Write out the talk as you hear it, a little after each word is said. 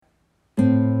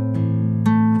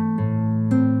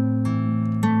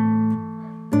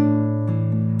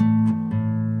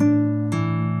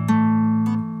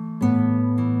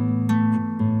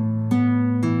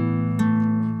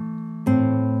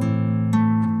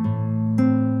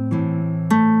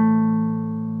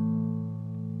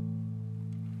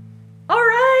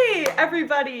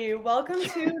everybody. Welcome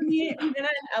to the Hannah and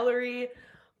Ellery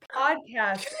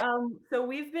podcast. So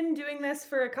we've been doing this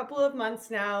for a couple of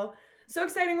months now. So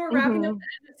exciting. We're wrapping up Mhm. the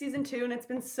end of season 2, and it's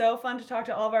been so fun to talk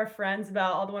to all of our friends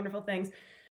about all the wonderful things.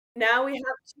 Now we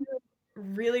have two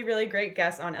really, really great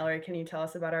guests on. Ellery, can you tell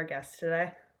us about our guests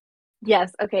today?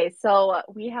 Yes. Okay. So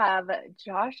we have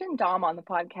Josh and Dom on the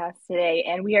podcast today,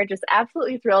 and we are just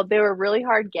absolutely thrilled. They were really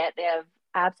hard get. They have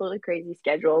absolutely crazy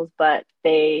schedules, but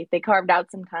they carved out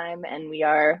some time, and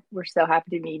we're so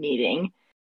happy to be meeting.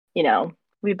 You know,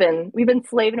 we've been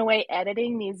slaving away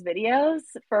editing these videos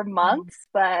for months,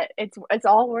 but it's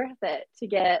all worth it to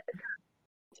get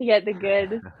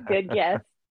the good guests.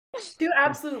 Two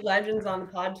absolute legends on the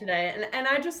pod today. And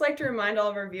I'd just like to remind all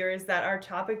of our viewers that our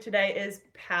topic today is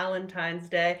Palentine's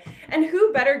Day. And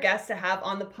who better guests to have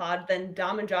on the pod than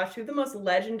Dom and Josh, two of the most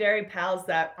legendary pals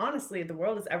that honestly the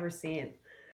world has ever seen.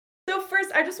 So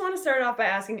first, I just want to start off by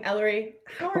asking Ellery,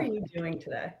 how are you doing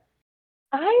today?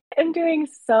 I am doing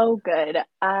so good.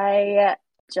 I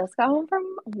just got home from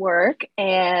work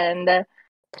and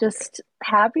just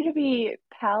happy to be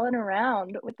palling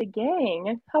around with the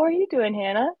gang. How are you doing,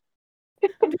 Hannah?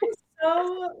 I'm doing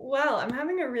so well. I'm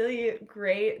having a really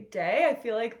great day. I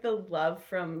feel like the love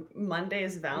from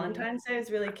Monday's Mm. Valentine's Day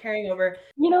is really carrying over.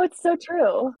 It's so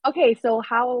true. Okay, so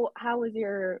how was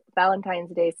your Valentine's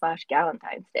Day slash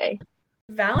Galentine's Day?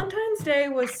 Valentine's Day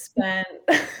was spent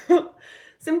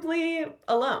simply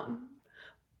alone.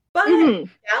 But Hmm.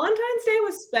 Valentine's Day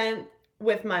was spent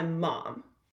with my mom.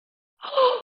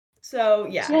 So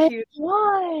yeah, Jen huge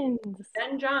Ones.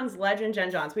 Jen Johns, legend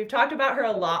Jen Johns. We've talked about her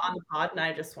a lot on the pod, and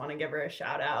I just want to give her a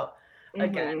shout out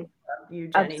again. Hmm. Love you,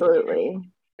 Jenny. Absolutely.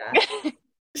 Yeah.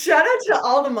 Shout out to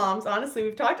all the moms. Honestly,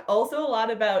 we've talked also a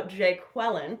lot about Jake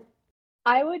Quellen.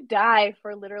 I would die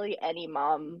for literally any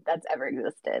mom that's ever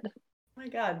existed. Oh my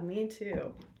God, me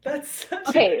too. That's such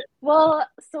Okay, well,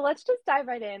 so let's just dive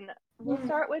right in. We'll a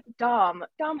start with Dom.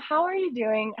 Dom, how are you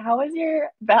doing? How was your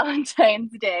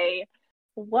Valentine's Day?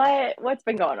 What's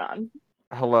been going on?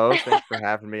 Hello, thanks for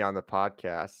having me on the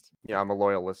podcast. Yeah, I'm a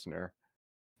loyal listener.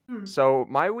 Hmm. So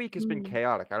my week has been Mm.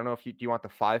 chaotic. I don't know if do you want the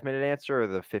 5-minute answer or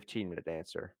the 15-minute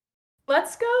answer?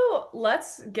 Let's go.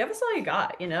 Let's give us all you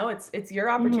got. It's your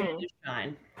opportunity Mhm. to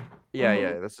shine. Yeah,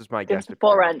 Mhm. this is my Give us guest a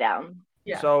full appearance. rundown.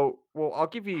 Yeah. So, well, I'll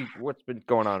give you what's been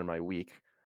going on in my week.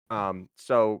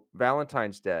 So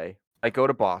Valentine's Day, I go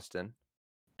to Boston,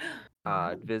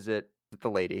 visit the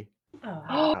lady,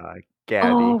 Oh, Gabby.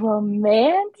 Oh,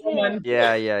 romantic.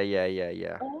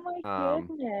 Yeah. Oh my Um,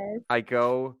 goodness. I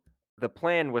go. The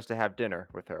plan was to have dinner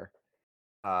with her,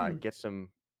 hmm. get some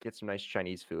nice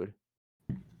Chinese food.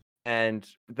 And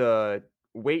the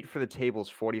wait for the table's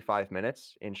 45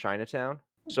 minutes in Chinatown.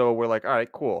 So we're like, all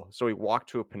right, cool. So we walk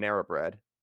to a Panera Bread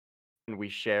and we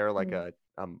share like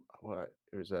Mm. what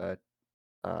it was a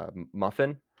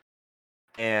muffin,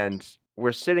 and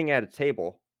we're sitting at a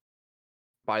table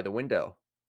by the window,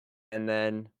 and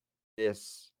then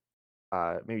this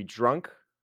maybe drunk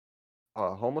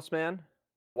homeless man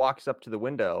walks up to the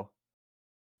window,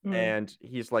 Mm. and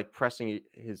he's like pressing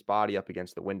his body up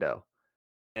against the window,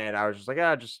 and I was just like,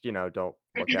 just don't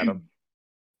look at him.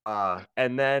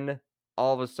 And then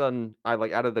all of a sudden, I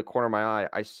like out of the corner of my eye,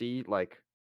 I see like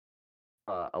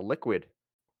a liquid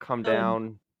come Oh,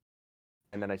 down,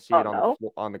 and then I see Oh it on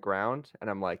no. on the ground, and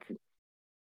I'm like,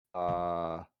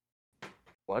 uh,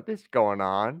 what is going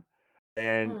on?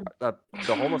 And hmm.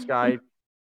 the homeless guy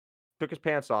took his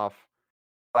pants off,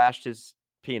 flashed his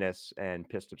penis, and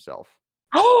pissed himself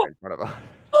Oh, right in front of us.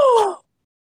 oh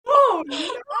Oh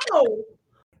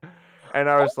no! And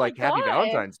I was my like, "Happy God.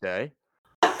 Valentine's Day."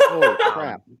 Holy Um,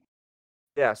 crap.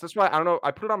 yeah, so that's why I don't know.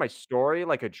 I put it on my story,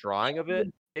 like a drawing of it.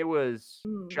 It was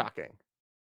Mm. shocking.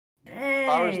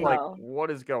 I was Dang. like, Wow.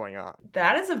 "What is going on?"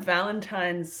 That is a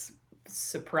Valentine's Quite the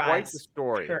surprise.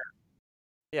 story. Sure.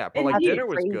 Yeah, but like That's Indeed. dinner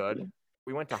was good. crazy.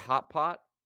 We went to Hot Pot.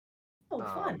 Oh,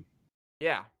 fun.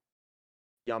 Yeah,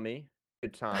 yummy,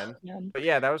 good time. Yeah. But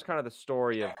yeah, that was kind of the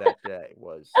story of that day.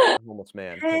 Was a homeless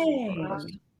man pissing in front of us.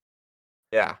 Dang.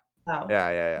 Yeah, Wow.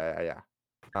 yeah.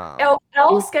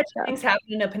 All Good sketchy stuff. things happen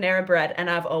in a Panera Bread, and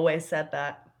I've always said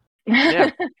that. Yeah,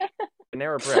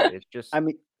 Panera Bread. It's just I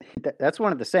mean, that's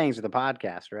one of the sayings of the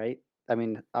podcast, right? I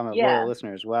mean, I'm a Yeah. loyal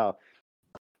listener as well.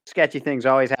 Sketchy things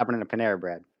always happen in a Panera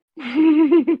Bread.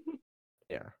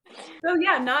 yeah. So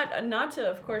yeah, not to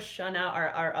of course shun out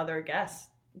our other guest,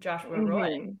 Joshua Roy,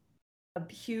 Mhm.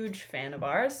 a huge fan of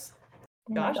ours.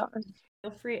 Oh my Josh, gosh.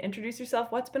 feel free to introduce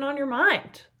yourself. What's been on your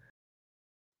mind?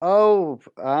 Oh,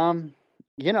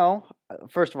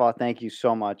 first of all, thank you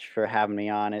so much for having me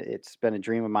on. It's been a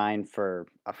dream of mine for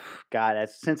God,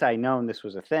 since I known this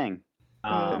was a thing.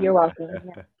 You're welcome.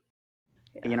 Yeah.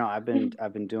 You know, I've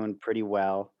been doing pretty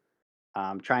well.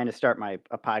 Trying to start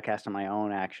a podcast on my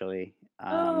own actually.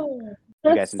 Oh, You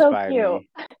That's guys so inspired cute.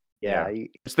 me. Yeah,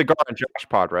 It's the Gar and Josh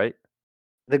pod, right?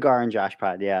 the Gar and Josh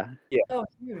pod. Yeah. oh,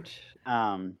 huge.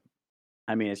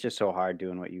 I mean, it's just so hard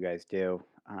doing what you guys do.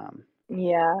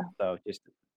 Yeah. So just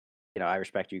I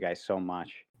respect you guys so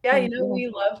much. Yeah, Thank you. we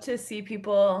love to see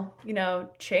people,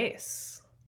 chase.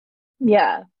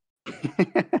 Yeah.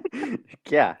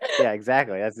 Yeah,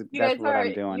 exactly. That's what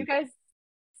I'm doing. You guys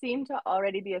seem to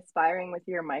already be aspiring with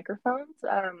your microphones.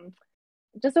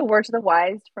 Just a word to the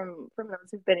wise from those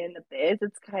who've been in the biz.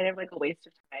 It's kind of like a waste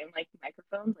of time, like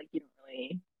microphones. Like you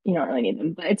don't really need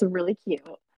them, but it's really cute.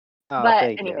 Oh, But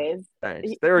thank you. anyways, Thanks.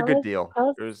 They were a tell good us- deal. tell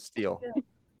us- It was a steal.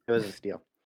 It was a steal.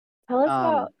 Tell us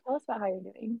Um, about how you're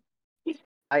doing.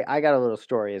 I got a little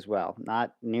story as well.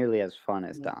 Not nearly as fun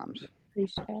as Dom's.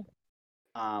 Please share.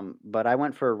 But I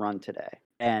went for a run today,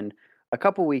 and a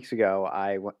couple weeks ago,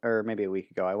 or maybe a week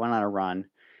ago, I went on a run,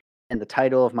 and the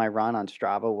title of my run on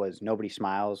Strava was "Nobody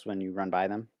smiles when you run by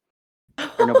them,"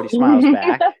 or "Nobody smiles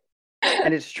back,"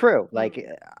 and it's true. Like,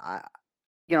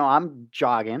 I'm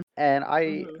jogging, and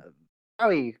I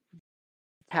probably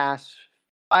pass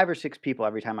 5 or 6 people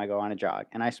every time I go on a jog,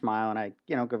 and I smile and I,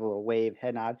 give a little wave,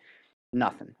 head nod.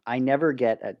 Nothing. I never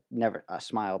get a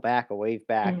smile back, a wave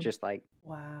back, just like,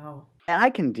 Wow. and I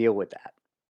can deal with that.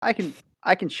 I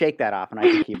can shake that off and I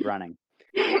can keep running.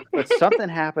 But something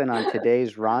happened on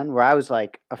today's run where I was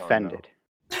like offended.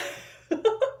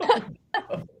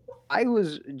 I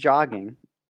was jogging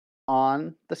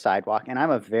on the sidewalk, and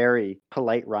I'm a very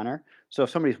polite runner. So if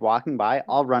somebody's walking by,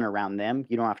 I'll run around them.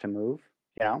 You don't have to move,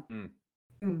 So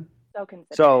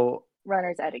considerate. So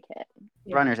runner's etiquette.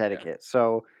 Yeah. runner's etiquette.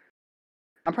 So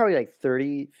I'm probably like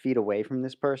 30 feet away from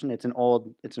this person. It's an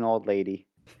old lady.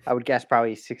 I would guess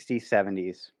probably 60s,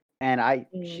 70s. And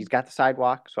she's got the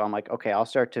sidewalk, so I'm like, okay, I'll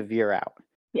start to veer out.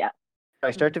 Yeah. So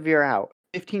I start to veer out,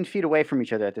 15 feet away from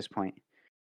each other at this point.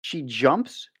 She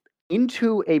jumps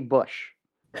into a bush.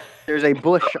 There's a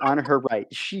bush on her right.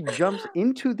 She jumps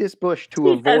into this bush to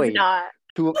avoid.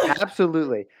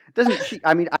 Absolutely. Doesn't she?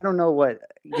 I mean, I don't know what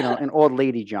an old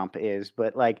lady jump is,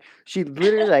 but like she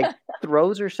literally like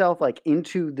throws herself like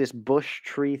into this bush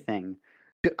tree thing.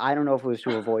 I don't know if it was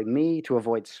to avoid me, to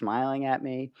avoid smiling at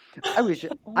me. I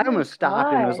almost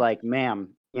stopped and was like, "Ma'am,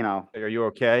 Are you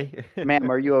okay?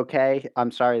 ma'am, are you okay?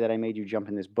 I'm sorry that I made you jump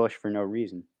in this bush for no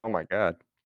reason." Oh my God.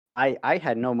 I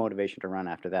had no motivation to run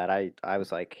after that. I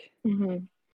was like, Mhm.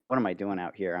 what am I doing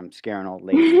out here? I'm scaring old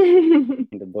ladies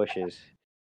into bushes.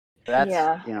 That's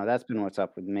that's been what's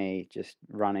up with me, just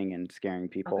running and scaring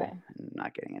people Okay. and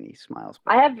not getting any smiles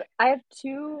I back. have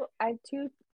two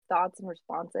thoughts and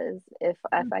responses if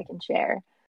I can share.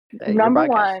 Hey, your Number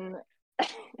podcast.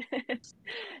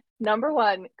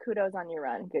 one, kudos on your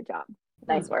run. Good job.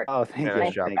 Nice work. Oh, thank Yeah, you.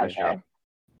 nice job, Thank nice you. job.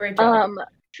 Great job.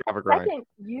 Strava grind. Second,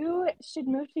 you should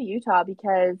move to Utah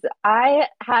because I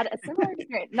had a similar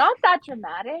experience. Not that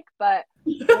dramatic, but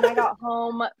when I got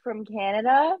home from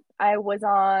Canada, I was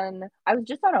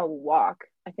just on a walk.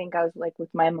 I think I was like with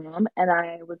my mom, and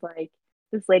I was like,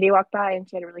 this lady walked by and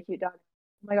she had a really cute dog.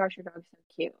 Oh my gosh, your dog's so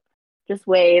cute. Just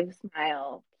wave,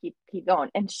 smile, keep going.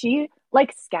 And she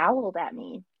like scowled at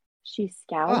me. She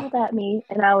scowled at me,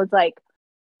 and I was like,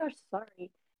 oh,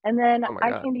 sorry. And then Oh my I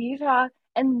God. came to Utah,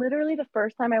 and literally the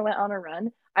first time I went on a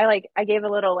run, I gave a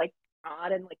little like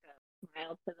nod and like a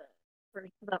smile to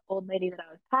the old lady that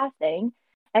I was passing,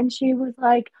 and she was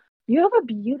like, "You have a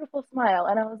beautiful smile,"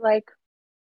 and I was like,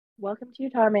 "Welcome to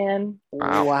Utah, man.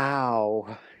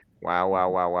 Wow.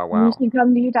 Wow. You should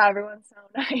come to Utah. Everyone's so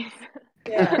nice."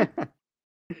 Yeah.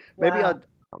 Maybe Wow.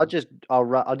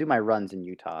 I'll do my runs in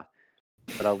Utah,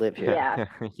 but I'll live here.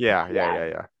 Yeah.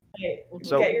 Yeah. Hey,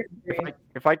 So, get your degree.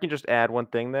 If I can just add one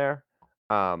thing there,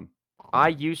 I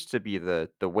used to be the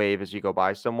wave as you go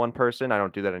by someone person. I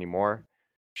don't do that anymore.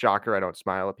 Shocker, I don't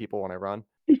smile at people when I run.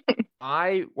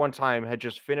 I one time had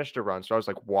just finished a run, so I was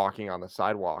like walking on the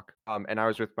sidewalk, and I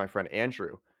was with my friend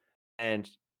Andrew, and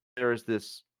there's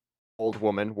this old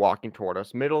woman walking toward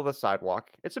us, middle of the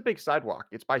sidewalk. It's a big sidewalk.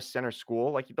 It's by center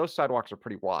school. Like those sidewalks are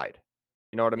pretty wide.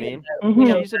 You know what I mean?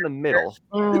 Mhm. She's in the middle,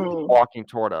 Mm. walking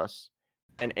toward us,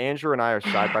 and Andrew and I are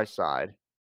side by side,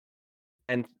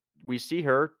 and we see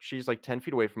her. She's like 10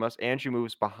 feet away from us. Andrew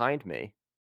moves behind me,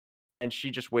 and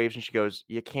she just waves and she goes,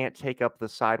 "You can't take up the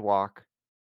sidewalk."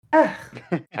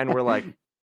 And we're like,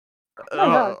 Oh my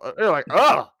God. they're like,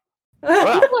 oh.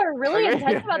 People are really Like,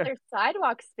 intense about their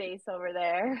sidewalk space over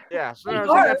there. Yeah, so They I was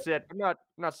like, are. that's it. I'm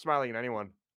not smiling at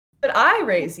anyone. But I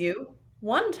raise you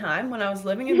one time when I was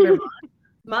living in Vermont,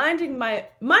 minding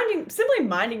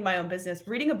my own business,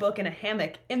 reading a book in a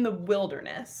hammock in the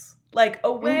wilderness. like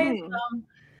away Mhm. from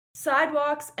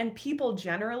sidewalks and people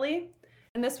generally.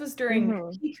 And this was during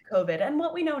Mhm. peak COVID. And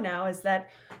what we know now is that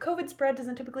COVID spread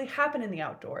doesn't typically happen in the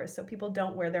outdoors, so people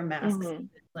don't wear their masks Mhm.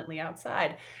 vigilantly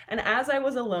outside. And as I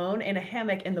was alone in a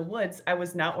hammock in the woods, I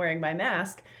was not wearing my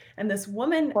mask, and this Of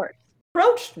woman course.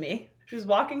 approached me. She was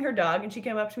walking her dog, and she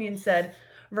came up to me and said,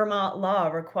 "Vermont law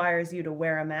requires you to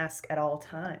wear a mask at all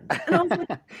times." And I was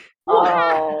like,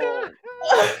 Oh.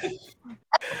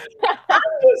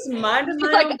 I'm just minding She's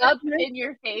my like own up business. in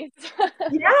your face.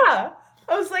 Yeah.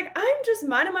 I was like, I'm just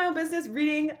minding my own business,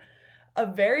 reading a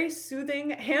very soothing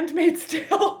Handmaid's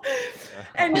Tale,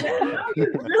 and now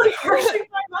you're really harshing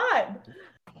my vibe.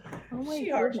 Oh my She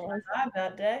harshed goodness. my vibe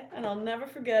that day, and I'll never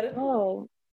forget it. Oh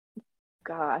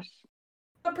gosh.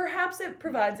 But perhaps it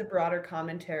provides a broader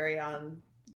commentary on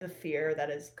the fear that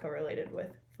is correlated with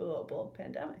global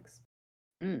pandemics,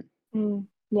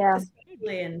 Yeah,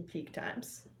 especially in peak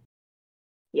times.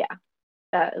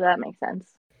 that makes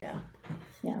sense. Yeah.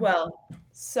 Yeah. Well,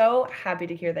 so happy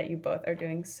to hear that you both are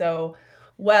doing so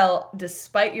well,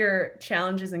 despite your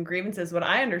challenges and grievances. What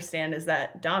I understand is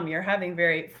that, Dom, you're having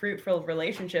very fruitful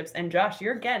relationships, and Josh,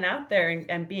 you're getting out there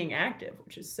and being active,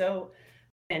 which is so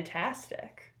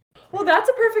fantastic. Well, that's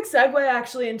a perfect segue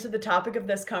actually into the topic of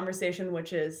this conversation,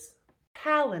 which is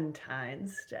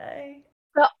Valentine's Day.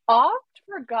 The oft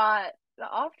forgot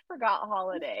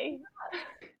holiday.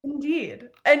 Indeed.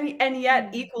 And yet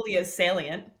equally as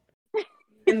salient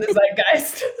in the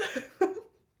zeitgeist,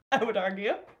 I would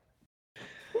argue.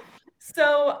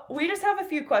 So we just have a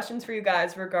few questions for you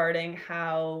guys regarding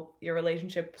how your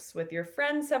relationships with your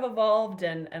friends have evolved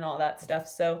and all that stuff.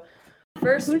 So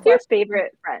first Who's your question,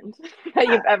 favorite friend that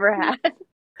you've ever had?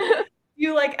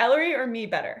 you like Ellery or me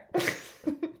better?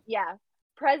 Yeah,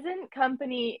 present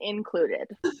company included.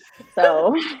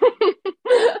 So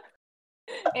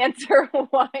answer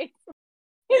why.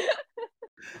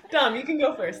 Dom, you can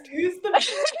go first. Who's the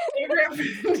favorite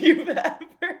friend you've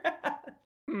ever had?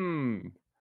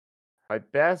 My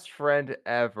best friend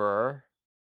ever.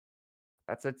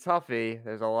 That's a toughie.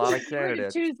 There's a lot of If you were to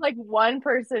candidates. choose like one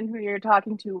person who you're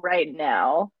talking to right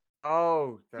now.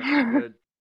 Oh, that's a good.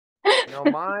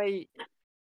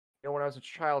 When I was a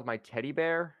child, my teddy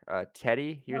bear,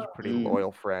 Teddy, he was a pretty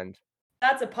loyal friend.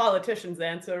 That's a politician's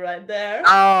answer right there.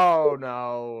 Oh,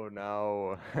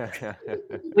 no.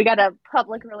 We got a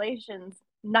public relations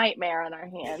nightmare on our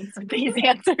hands with these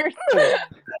answers.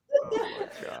 Oh my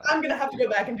God. I'm gonna have to go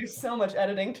back and do so much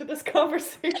editing to this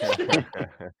conversation.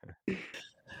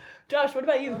 Josh, what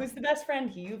about you? Who's the best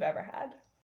friend you've ever had?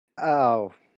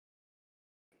 Oh,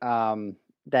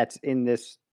 that's in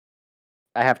this.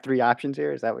 I have 3 options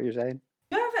here. Is that what you're saying?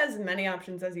 You have as many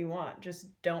options as you want. Just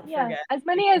don't Yeah, forget. as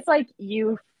many as like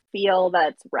you feel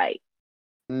that's right.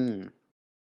 Mm.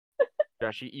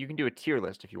 Josh, you can do a tier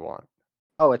list if you want.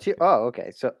 Oh, it's here. Oh,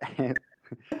 okay. So,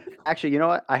 actually, you know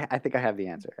what? I think I have the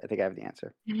answer.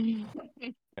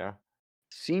 Yeah.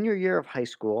 Senior year of high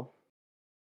school,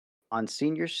 on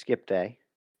senior skip day,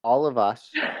 all of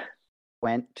us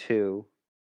went to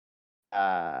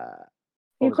The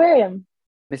what was it? aquarium.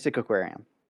 Mystic Aquarium,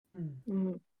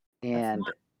 Mm. and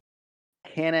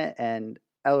Hannah and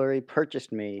Ellery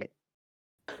purchased me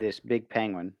this big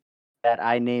penguin that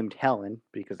I named Helen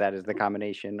because that is the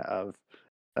combination of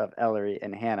Ellery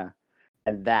and Hannah,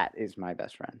 and that is my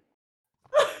best friend.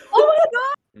 Oh my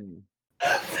god! Mm.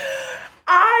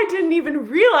 I didn't even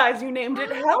realize you named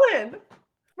it Helen.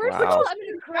 First of Wow. all, I'm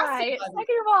gonna cry.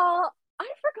 Second of all, I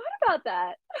forgot about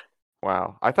that.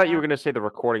 Wow. I thought you were going to say the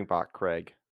recording bot,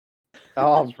 Craig.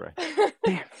 Oh, That's right.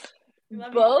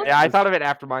 Love you, Both Yeah, I thought of it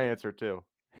after my answer, too.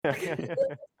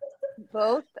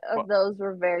 both of those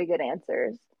were very good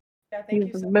answers. Yeah, thank you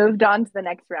You've so much. moved on to the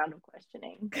next round of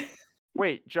questioning.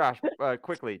 Wait, Josh,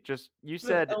 quickly, you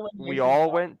said we elimination all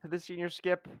clause. went to the senior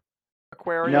skip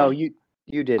aquarium? no, you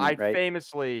didn't, I right?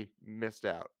 famously missed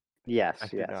out. Yes, I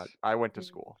did yes. not. I went to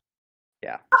school.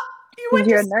 Yeah. You went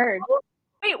You're a to nerd.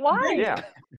 Wait, why? Yeah.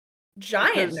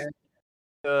 giant Because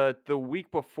nerd. the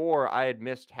week before, I had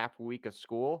missed half a week of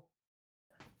school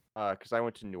because I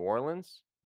went to New Orleans.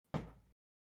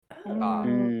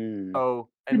 Mm. Oh,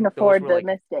 Couldn't and those afford were the like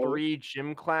missed days. 3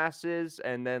 gym classes,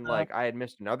 and then like I had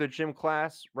missed another gym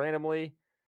class randomly.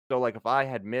 So like if I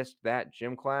had missed that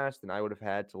gym class, then I would have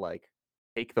had to like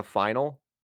take the final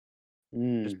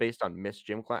just based on missed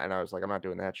gym class, and I was like, I'm not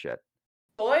doing that shit.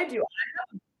 Boy, do I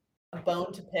have a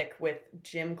bone to pick with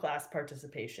gym class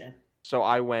participation. So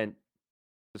I went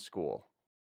to school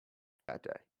that day.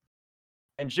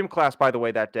 And gym class, by the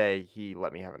way, that day he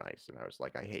let me have an ice, and I was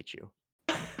like, I hate you.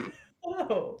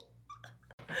 Oh.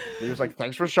 And he was like,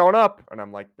 thanks for showing up, and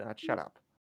I'm like, shut up.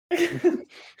 I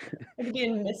could be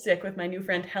in Mystic with my new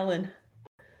friend Helen.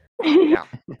 Yeah.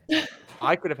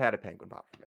 I could have had a penguin pop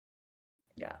from it.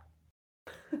 Yeah.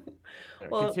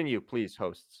 Well, continue, please,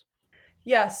 hosts.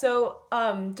 Yeah, so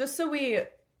just so we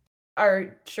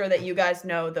are sure that you guys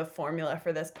know the formula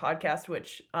for this podcast,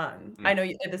 which I know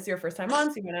this is your first time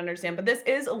on, so you might understand, but this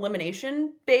is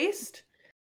elimination based.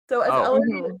 So as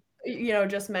Ellery,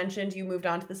 just mentioned, you moved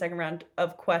on to the second round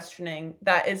of questioning.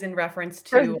 That is in reference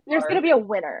to there's going to be a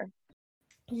winner.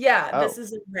 Yeah, this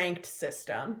is a ranked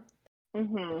system.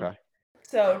 Okay.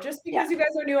 So just because you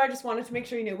guys are new, I just wanted to make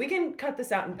sure you knew. We can cut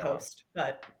this out in post,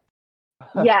 but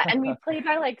yeah, and we play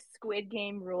by like Squid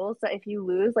Game rules. So if you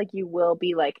lose, like you will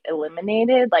be like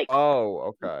eliminated, like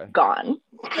okay, gone.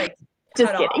 Like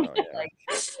just kidding. Oh, yeah.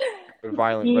 Like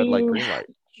violent red light, green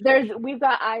light. We've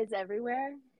got eyes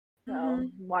everywhere. So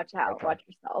watch out, watch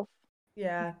yourself.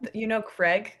 Yeah,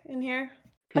 Craig in here.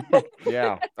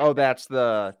 Yeah. Oh, that's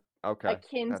the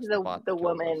akin that's to the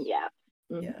woman. Yeah.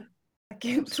 Yeah.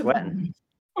 Akin to Sweating.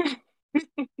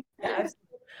 Yeah.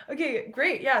 Okay,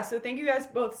 great. Yeah, so thank you guys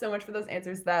both so much for those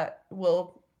answers. That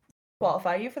will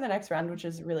qualify you for the next round, which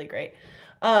is really great.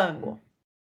 Cool.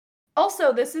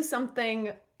 Also, this is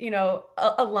something,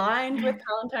 aligned with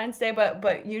Valentine's Day,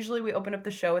 but usually we open up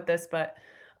the show with this, but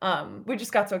we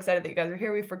just got so excited that you guys are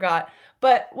here, we forgot.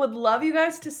 But would love you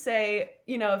guys to say,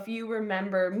 if you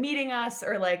remember meeting us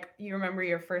or like you remember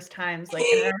your first times like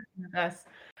interacting with us.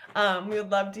 We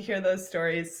would love to hear those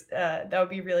stories. That would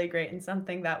be really great and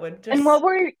something that would just. And what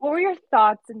were your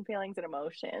thoughts and feelings and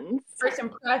emotions? First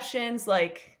impressions,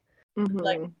 like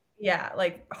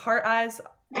heart eyes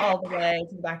all the way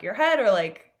to the back of your head, or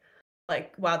like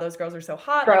wow, those girls are so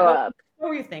hot. Grow up. What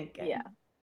were you thinking?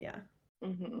 Yeah.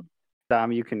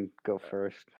 Dom, you can go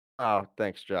first. Oh,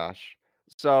 thanks, Josh.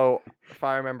 So, if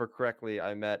I remember correctly,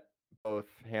 I met both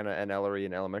Hannah and Ellery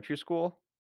in elementary school.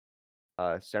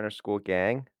 Center school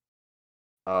gang.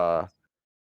 Let's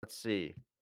see.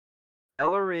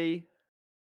 Ellery,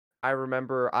 I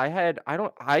remember I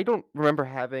don't remember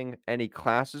having any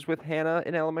classes with Hannah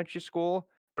in elementary school,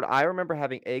 but I remember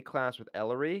having a class with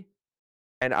Ellery,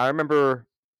 and I remember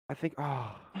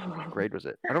what grade was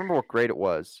it? I don't remember what grade it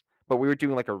was, but we were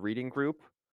doing like a reading group,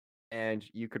 and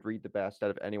you could read the best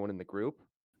out of anyone in the group.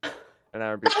 And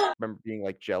I remember being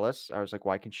like jealous. I was like,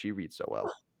 why can she read so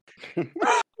well?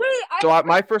 So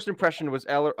my first impression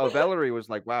of Ellery was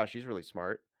like, wow, she's really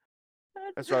smart.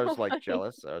 And so I was like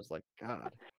jealous. I was like,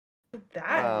 God.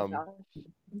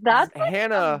 That's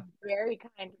Hannah. Very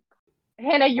kind.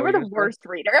 Hannah, you were the worst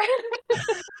reader.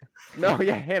 No,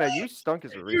 yeah, Hannah, you stunk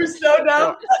as a reader. You're so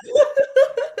dumb.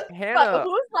 Hannah,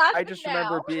 I just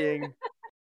remember being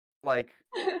like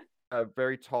a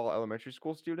very tall elementary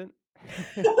school student.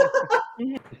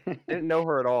 Didn't know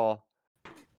her at all,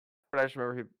 but I just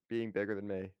remember her being bigger than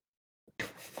me.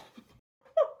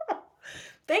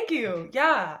 Thank you.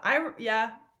 Yeah, I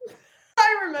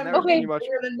remember being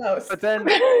bigger than most. But then,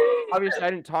 obviously,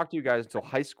 I didn't talk to you guys until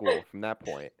high school. From that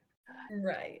point,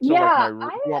 right? So,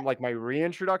 you want like my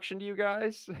reintroduction to you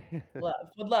guys? Would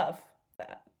love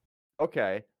that.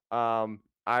 Okay. I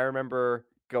remember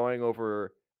going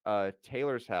over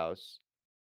Taylor's house,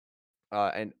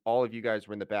 and all of you guys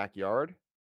were in the backyard,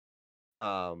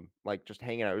 like just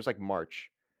hanging out. It was like March,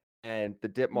 and the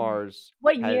Ditmars.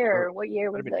 What year was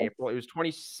it? April. It was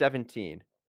 2017.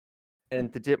 And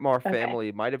the Ditmar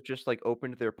family might have just like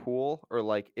opened their pool, or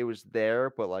like it was there,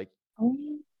 but like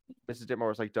Mrs. Ditmar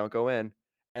was like, "Don't go in."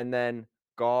 And then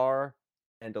Gar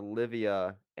and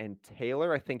Olivia and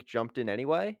Taylor, I think, jumped in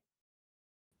anyway.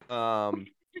 And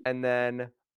then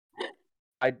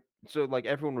so like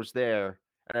everyone was there,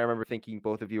 and I remember thinking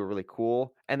both of you were really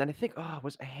cool. And then I think,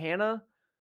 was Hannah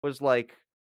was like,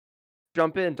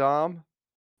 "Jump in, Dom."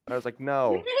 And I was like,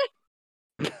 "No."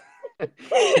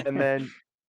 And then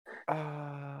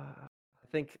I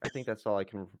think that's all I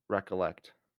can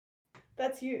recollect.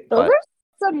 That's you. Those are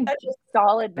some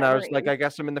solid memories. And I was like, I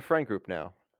guess I'm in the friend group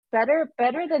now. Better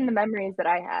than the memories that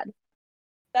I had.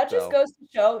 That just goes to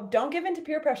show, don't give in to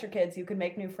peer pressure, kids. You can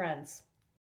make new friends.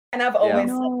 And I've always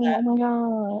said that. Oh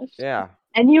my gosh. Yeah.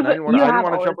 And I didn't want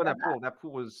to jump in that pool.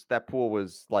 That pool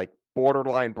was like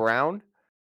borderline brown.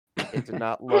 It did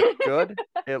not look good.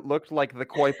 It looked like the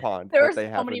koi pond that they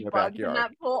have in their backyard. There were so many bugs in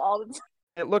that pool all the time.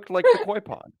 It looked like the koi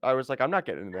pond. I was like, I'm not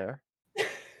getting in there.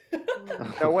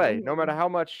 No way. No matter how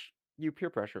much you peer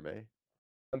pressure me,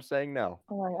 I'm saying no.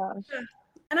 Oh my gosh.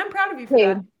 And I'm proud of you for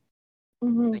that.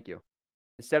 Mm-hmm. Thank you.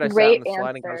 Instead, I sat in the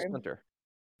sliding house splinter.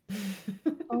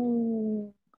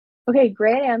 Oh. Okay,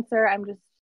 great answer. I'm just,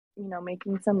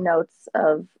 making some notes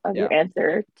of your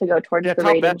answer to go towards the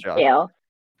rating scale.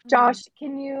 Josh,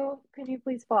 can you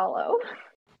please follow?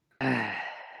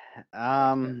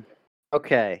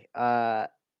 Okay. I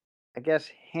guess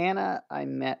Hannah I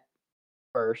met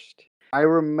first. I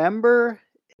remember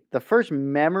the first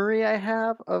memory I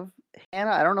have of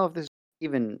Hannah. I don't know if this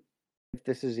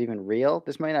is even real.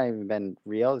 This might not even been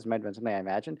real. This might have been something I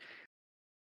imagined.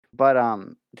 But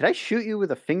did I shoot you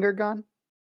with a finger gun?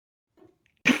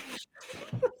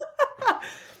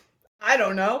 I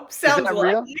don't know. Is Sounds that like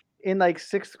real? In like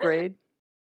 6th grade?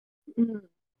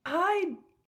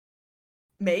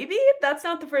 maybe that's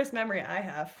not the first memory I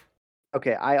have.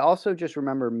 Okay, I also just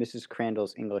remember Mrs.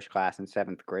 Crandall's English class in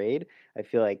 7th grade. I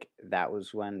feel like that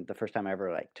was when the first time I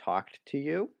ever like talked to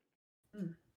you.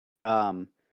 Mm.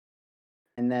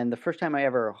 And then the first time I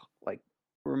ever like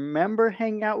remember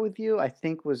hanging out with you, I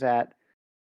think was at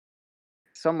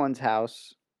someone's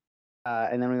house.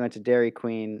 And then we went to Dairy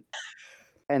Queen,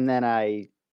 and then I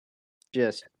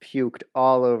just puked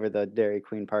all over the Dairy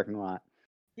Queen parking lot.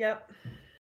 Yep.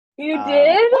 You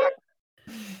did?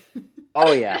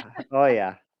 Oh yeah. Oh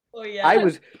yeah. Oh yeah.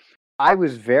 I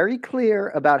was very clear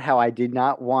about how I did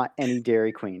not want any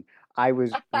Dairy Queen. I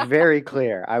was very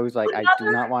clear. I was like, I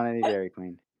do not want any Dairy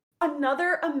Queen.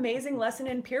 Another amazing lesson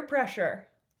in peer pressure.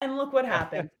 And look what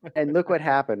happened. And look what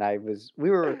happened. I think we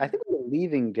were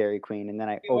leaving Dairy Queen, and then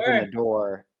I opened the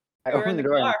door. I We were in opened the the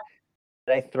door. And car.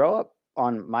 did I throw up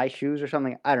on my shoes or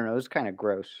something? I don't know. It was kind of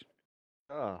gross.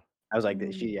 Oh. I was like,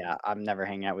 yeah, I'm never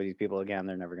hanging out with these people again.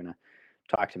 They're never gonna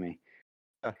talk to me.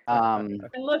 And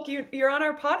look, you're on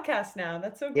our podcast now.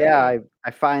 That's so great. Yeah,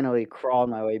 I finally crawled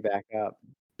my way back up.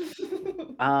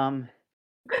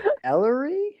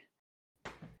 Ellery,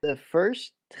 the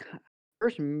first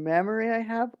memory I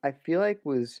have, I feel like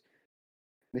was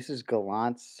Mrs.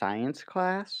 Gallant's science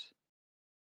class.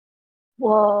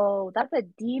 Whoa, that's a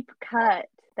deep cut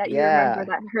that you remember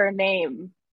that her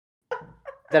name.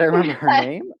 That I remember her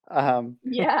name?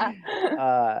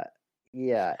 Yeah.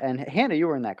 Yeah, and Hannah, you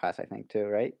were in that class, I think, too,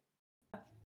 right?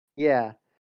 Yeah.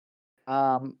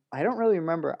 I don't really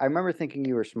remember. I remember thinking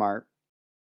you were smart.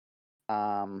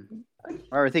 I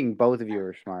remember thinking both of you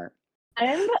were smart. I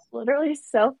am literally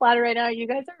so flattered right now. You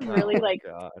guys are really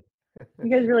God. you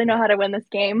guys really know how to win this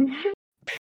game.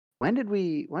 When did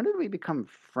we become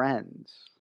friends?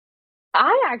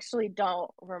 I actually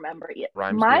don't remember yet.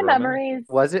 Rhymes My New Roman? memories.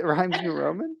 Was it Rhymes New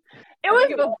Roman? It was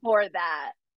before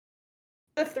that.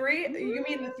 You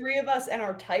mean the three of us and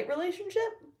our tight relationship?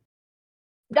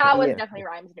 That was Yeah. definitely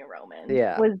Rhymes New Roman.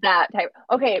 Yeah. Was that type?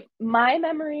 Okay, my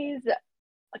memories,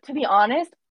 to be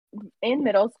honest, in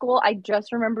middle school, I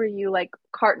just remember you like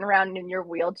carting around in your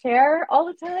wheelchair all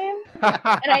the time.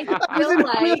 And I I was feel in a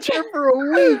like wheelchair for a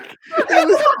week.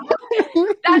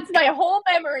 that's my whole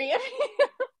memory.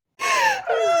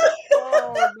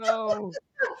 Oh no.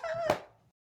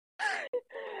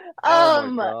 Oh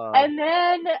my God. And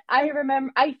then I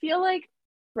remember, I feel like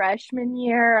freshman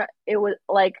year, it was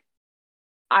like,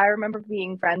 I remember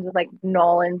being friends with like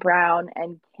Nolan Brown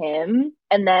and Kim,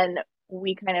 and then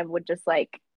we kind of would just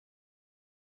like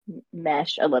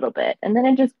mesh a little bit, and then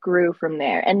it just grew from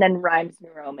there. And then Rhymes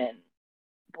New Roman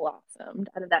blossomed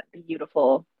out of that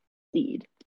beautiful seed.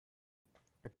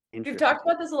 We've talked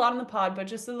about this a lot on the pod, but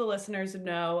just so the listeners would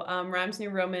know, Rhymes New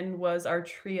Roman was our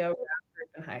trio rap group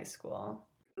in high school.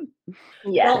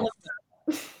 Yes.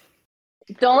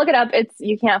 Don't look it up.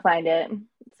 You can't find it.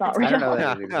 It's not real. I don't know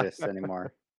that it exists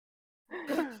anymore.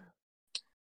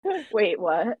 Wait,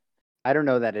 what? I don't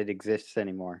know that it exists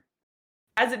anymore.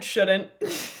 As it shouldn't.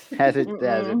 As it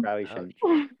probably shouldn't.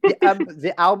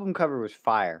 The album cover was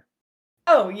fire.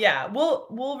 Oh yeah, we'll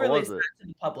release was that to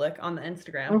the public on the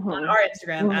Instagram, Mhm. on our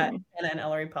Instagram at Hannah and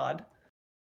Ellery Pod.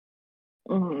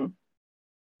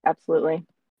 Absolutely.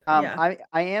 Yeah.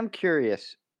 I am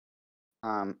curious,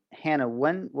 Hannah.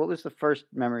 What was the first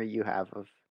memory you have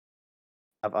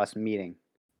of us meeting?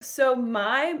 So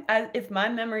if my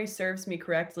memory serves me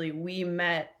correctly, we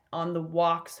met on the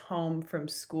walks home from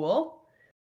school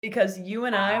because you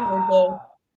and I were both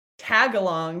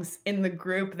tag-alongs in the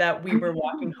group that we were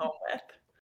walking home with.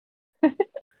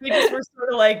 We just were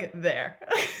sort of like there.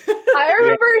 I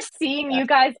remember seeing you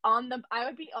guys I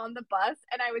would be on the bus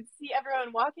and I would see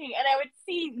everyone walking and I would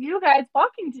see you guys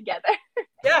walking together.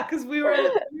 Yeah, because we were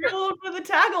looking for the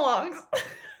tag-alongs.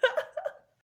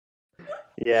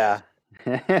 Yeah.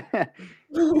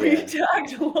 We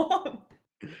tagged along.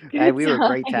 And we were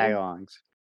great tag-alongs.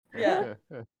 Yeah.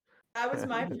 That was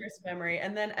my first memory.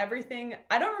 And then everything,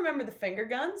 I don't remember the finger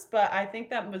guns, but I think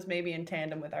that was maybe in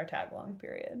tandem with our tag-along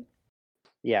period.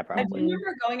 Yeah, I probably.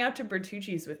 remember going out to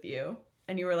Bertucci's with you,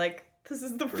 and you were like, this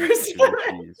is the first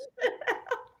time.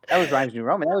 That was Rhymes New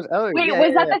Roman. That was Wait,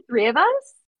 was that the three of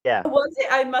us? Yeah. Was it?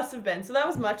 I must have been. So that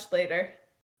was much later.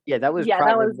 Yeah, that was Yeah,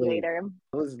 that was probably later.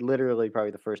 that was literally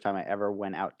probably the first time I ever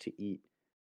went out to eat,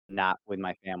 not with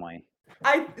my family.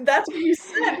 That's what you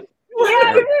said. Yeah,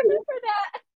 I remember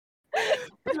that.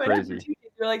 You went to crazy. Bertucci's,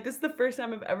 you're like, this is the first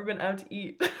time I've ever been out to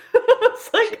eat.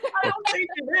 It's like, I don't think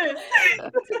it is.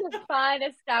 To the fine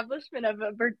establishment of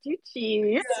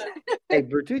Bertucci's. Hey,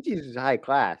 Bertucci's is high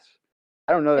class.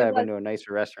 I don't know that It I've been was. to a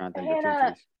nicer restaurant than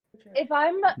Hannah,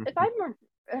 Bertucci's.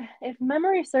 if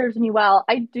memory serves me well,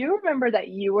 I do remember that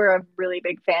you were a really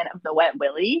big fan of the Wet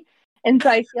Willy, and so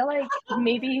I feel like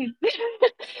maybe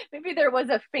maybe there was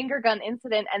a finger gun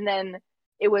incident, and then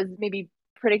it was maybe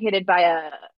predicated by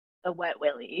a Wet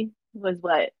Willy was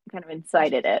what kind of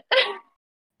incited it.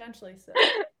 Potentially so.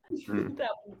 Mm. That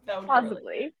would correlate.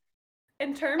 Possibly.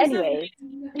 In terms Anyways.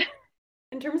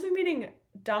 of meeting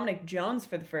Dominic Jones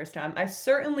for the first time, I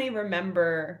certainly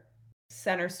remember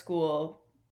center school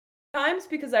times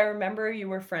because I remember you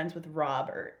were friends with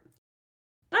Robert.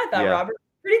 I thought Yeah. Robert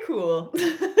was pretty cool.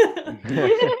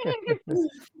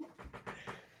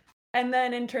 And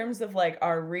then in terms of like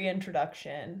our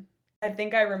reintroduction, I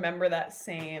think I remember that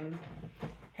same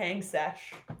hang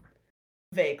sesh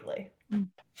vaguely.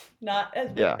 Not as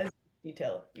Yeah. as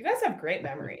detailed. You guys have great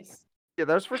memories. Yeah,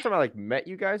 that was the first time I like met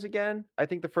you guys again. I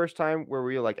think the first time where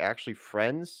we were like actually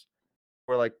friends,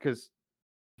 or like because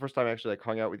first time I actually like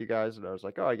hung out with you guys, and I was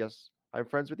like, oh, I guess I'm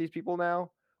friends with these people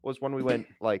now. Was when we went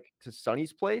like to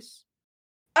Sunny's place.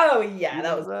 Oh Do yeah, you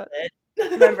that was remember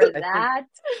lit. Remember think- that?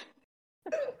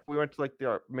 We went to like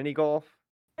the mini golf.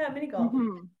 Yeah, mini golf.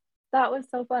 Mhm. That was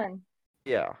so fun.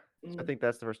 Yeah, so I Mm. think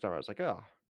that's the first time I was like, oh,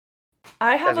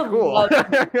 I have that's a cool.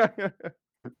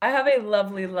 I have a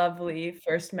lovely, lovely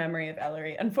first memory of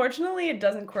Ellery. Unfortunately, it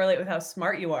doesn't correlate with how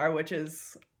smart you are, which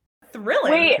is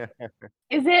thrilling. Wait,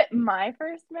 is it my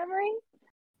first memory?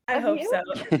 I of hope you? so.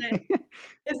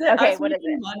 Is it Okay, us what is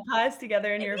making it? mud pies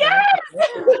together in your Yes!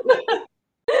 backyard?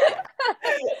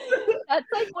 That's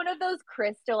like one of those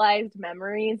crystallized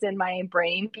memories in my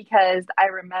brain because I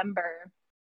remember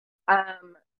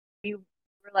we were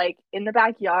like in the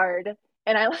backyard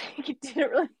and I like didn't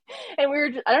really and we were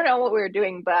just, I don't know what we were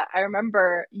doing, but I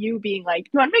remember you being like,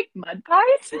 "You want to make mud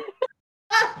pies?"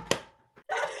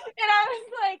 And I was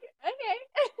like,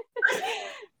 "Okay."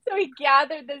 So we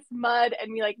gathered this mud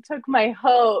and we like took my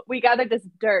hose. We gathered this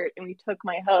dirt and we took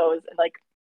my hose and like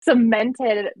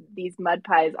cemented these mud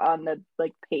pies on the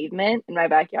like pavement in my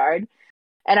backyard.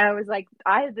 And I was like,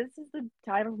 this is the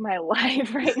time of my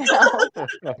life right now.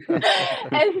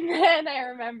 And then I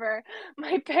remember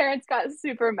my parents got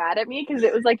super mad at me because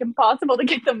it was like impossible to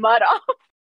get the mud off.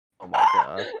 Oh my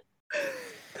god.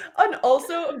 And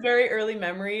also a very early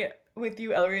memory with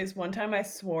you, Ellery, is one time I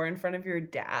swore in front of your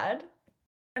dad.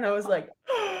 And I was like,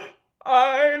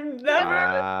 I'm never.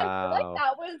 I feel like Wow.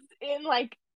 that was in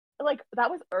like that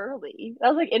was early. That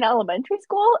was like in elementary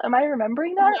school. Am I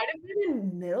remembering that? Might have been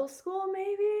in middle school,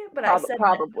 maybe, but I said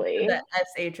Probably. the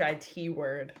SHIT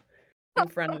word in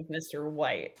front of Mr.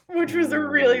 White, which was a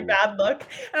really Ooh. bad look.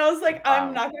 And I was like, I'm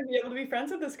Wow. not going to be able to be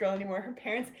friends with this girl anymore. Her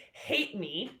parents hate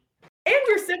me. And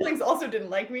your siblings also didn't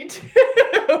like me too.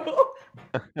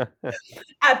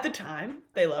 At the time,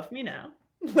 they love me now.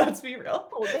 Let's be real.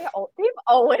 Oh, they've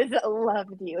always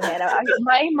loved you, Hannah.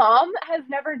 My mom has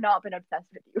never not been obsessed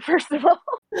with you, first of all.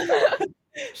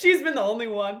 She's been the only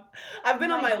one. I've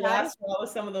been on My my dad- last row with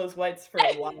some of those whites for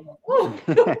a while.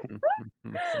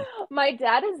 My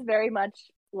dad is very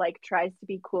much like tries to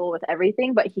be cool with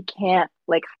everything, but he can't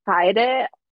like hide it,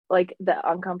 like the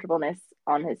uncomfortableness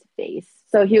on his face.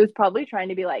 So he was probably trying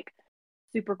to be like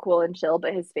super cool and chill,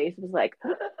 but his face was like,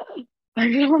 I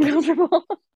feel uncomfortable.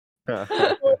 Well,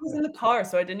 it was in the car,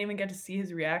 so I didn't even get to see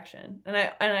his reaction, and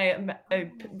I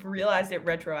realized it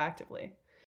retroactively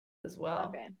as well.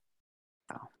 Okay.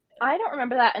 Wow. I don't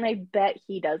remember that, and I bet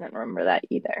he doesn't remember that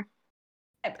either.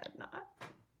 I bet not.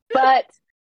 But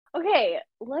okay,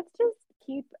 let's just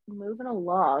keep moving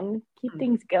along, keep Mm.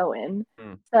 things going.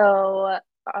 Mm. So,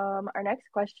 our next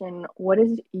question: what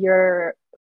is your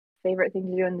favorite thing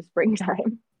to do in the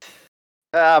springtime?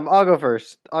 I'll go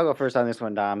first. I'll go first on this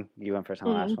one, Dom. You went first on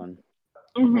the last one.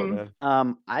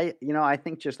 Mhm. I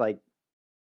think just like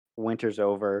winter's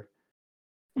over,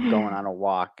 going on a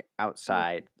walk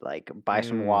outside, like buy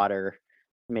some Mm. water,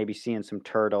 maybe seeing some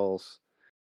turtles,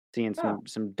 seeing Oh.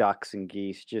 some ducks and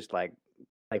geese, just like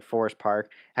Forest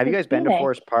Park. Have you Like guys been to Phoenix.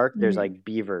 Forest Park? There's Mhm. like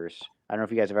beavers. I don't know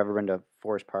if you guys have ever been to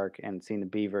Forest Park and seen the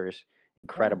beavers.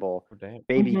 Incredible. Oh, damn.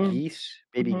 Baby Mhm.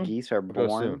 geese are We'll go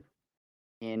born soon.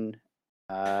 in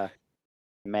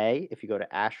May. If you go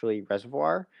to Ashley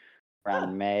Reservoir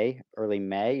around May, early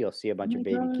May, you'll see a bunch my of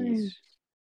baby God. geese.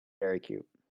 Very cute.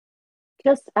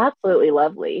 Just absolutely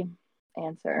lovely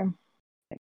answer.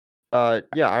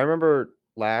 Yeah, I remember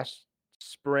last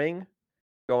spring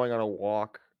going on a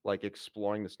walk, like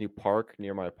exploring this new park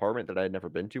near my apartment that I had never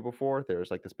been to before. There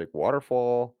was like this big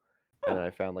waterfall, and then I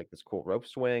found like this cool rope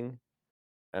swing,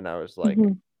 and I was like,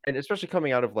 Mhm. and especially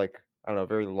coming out of like I don't know, a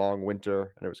very long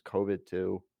winter, and it was COVID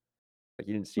too. Like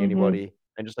you didn't see Mhm. anybody,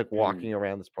 and just like Mm. walking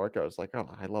around this park, I was like, oh,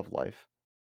 I love life.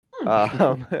 Hmm.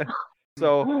 Um,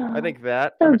 so I think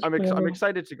that So I'm true.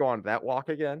 excited to go on that walk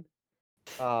again.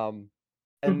 Um,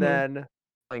 and Mhm. then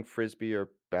playing frisbee or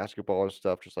basketball or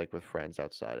stuff, just like with friends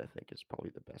outside, I think is probably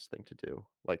the best thing to do.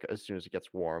 Like as soon as it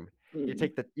gets warm, Mm. you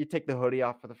take the hoodie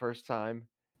off for the first time,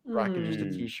 rocking just a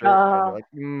Mm. t-shirt, and you're Oh,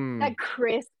 like, that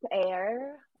crisp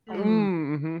air.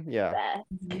 Mm. Best.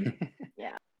 Mhm.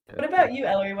 Yeah. What about you,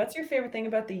 Ellery? What's your favorite thing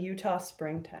about the Utah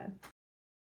springtime?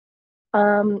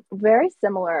 Very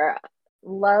similar.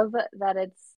 Love that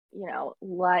it's,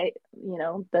 light,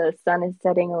 the sun is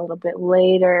setting a little bit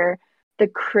later, the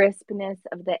crispness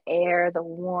of the air, the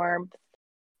warmth,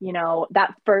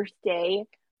 that first day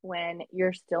when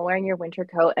you're still wearing your winter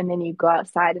coat and then you go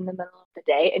outside in the middle of the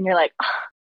day and you're like, "Ah,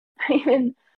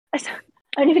 I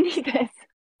don't even need this."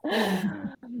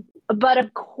 But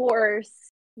of course,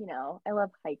 I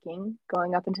love hiking,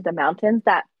 going up into the mountains,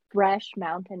 that fresh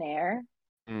mountain air,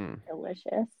 Mm.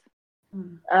 delicious.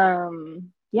 Mm.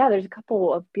 Yeah, there's a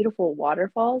couple of beautiful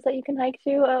waterfalls that you can hike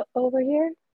to over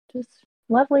here. Just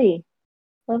lovely,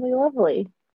 lovely, lovely.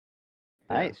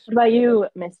 Yeah. Nice. What about you,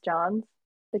 Miss Johns,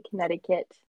 the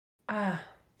Connecticut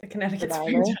The Connecticut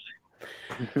survivor?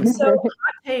 springtime. So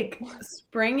hot take,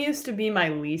 spring used to be my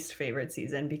least favorite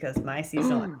season because my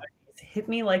seasonal allergies hit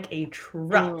me like a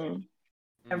truck Mm.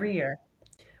 every year.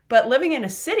 But living in a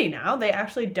city now, they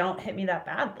actually don't hit me that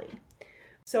badly.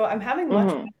 So I'm having much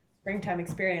better Mhm. springtime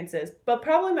experiences. But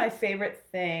probably my favorite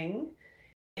thing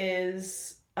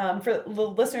is for the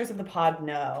listeners of the pod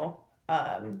know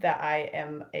that I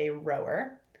am a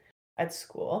rower at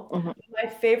school. Mhm. My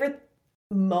favorite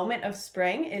moment of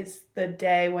spring is the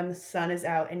day when the sun is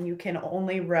out and you can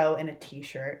only row in a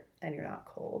t-shirt and you're not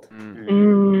cold. Mm.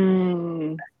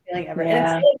 Mm. Feeling ever. And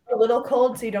Yeah. it's like a little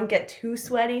cold so you don't get too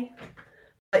sweaty,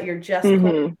 but you're just cold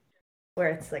Mhm. where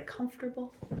it's like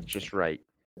comfortable. Just right.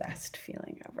 Best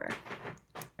feeling ever.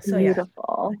 So yeah,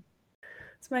 Beautiful.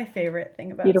 it's my favorite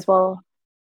thing about spring. Beautiful.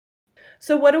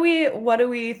 So what do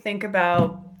we think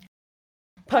about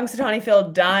Punxsutawney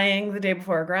Phil dying the day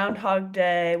before Groundhog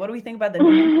Day? What do we think about the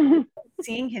new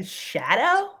seeing his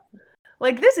shadow?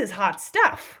 Like this is hot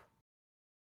stuff.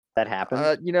 That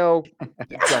happened? You know,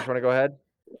 Josh, want to go ahead?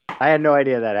 I had no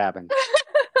idea that happened.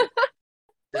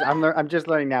 I'm just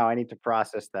learning now. I need to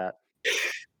process that.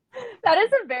 That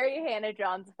is a very Hannah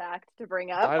Johns fact to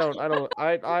bring up.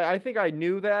 I think I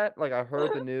knew that. Like I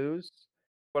heard the news,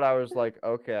 but I was like,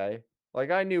 okay.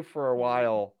 Like I knew for a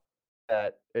while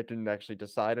that it didn't actually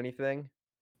decide anything.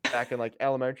 Back in like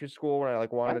elementary school when I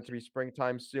like wanted it to be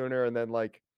springtime sooner, and then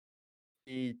like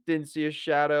he didn't see a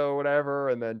shadow or whatever,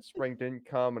 and then spring didn't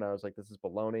come, and I was like, this is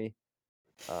baloney.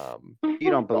 You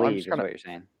don't So believe is what you're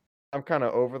saying. I'm kind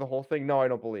of over the whole thing. No, I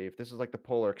don't believe. This is like the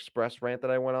Polar Express rant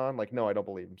that I went on. Like, no, I don't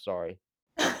believe. I'm sorry.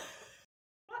 This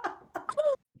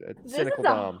Cynical is a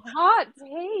Dom. hot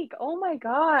take. Oh my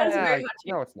god. That's Yeah, very much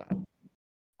no, it's not.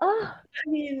 Ugh. I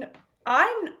mean,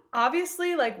 I'm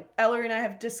obviously like Ellery and I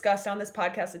have discussed on this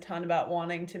podcast a ton about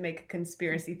wanting to make a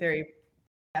conspiracy theory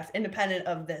that's independent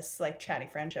of this like chatty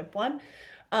friendship one.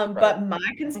 But my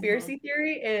conspiracy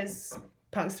theory is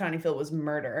Punxsutawney Phil was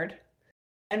murdered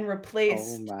and Oh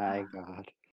replaced my god.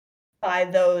 by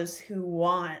those who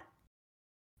want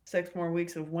 6 more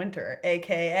weeks of winter,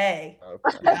 aka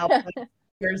Okay. the Alpine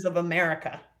Skiers of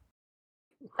America.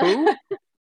 Who?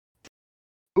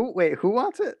 Wait, who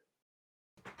wants it?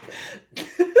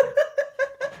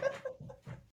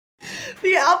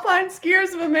 The Alpine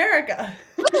Skiers of America.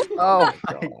 Oh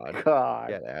my God. god.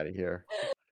 Get out of here.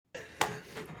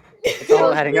 It's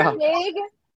all adding up.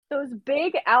 Those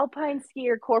big alpine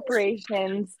skier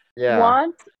corporations Yeah.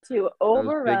 want to Those big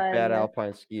overrun bad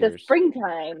Alpine the skiers.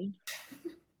 springtime.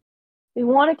 They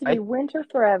want it to be winter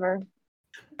forever.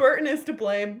 Burton is to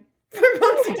blame for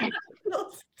Punxsutawney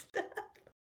Phil's death.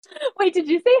 Wait, did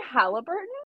you say Halliburton?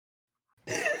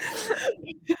 Burton's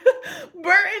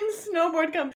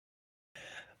snowboard company.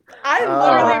 I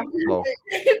literally.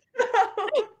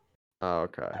 Oh,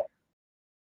 okay.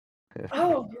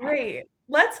 Oh, great.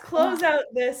 Let's close out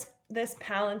this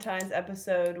Palentine's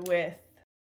episode with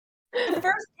the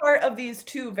first part of these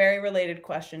two very related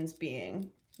questions being,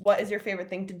 what is your favorite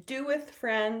thing to do with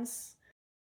friends?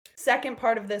 Second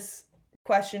part of this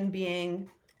question being,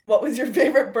 what was your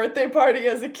favorite birthday party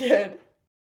as a kid?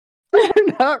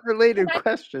 not related Can I-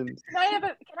 questions. Can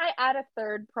I add a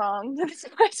third prong to this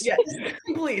question? Yes,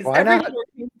 please. Why not? Everything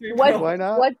working through What- prongs. Why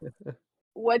not?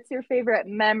 What's your favorite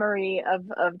memory of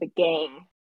the gang?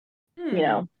 Hmm. You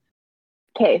know.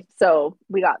 Okay, so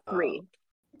we got 3.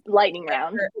 Lightning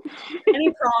round.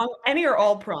 Any prong, any or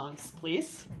all prongs,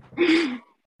 please.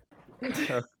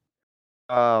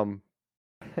 Um,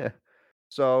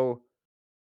 so,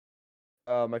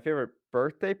 my favorite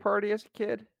birthday party as a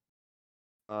kid,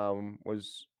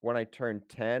 was when I turned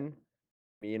 10.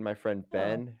 Me and my friend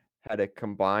Ben had a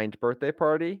combined birthday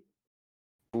party.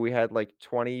 We had like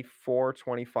 24,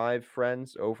 25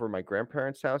 friends over my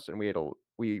grandparents' house, and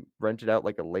we rented out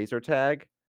like a laser tag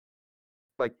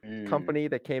like company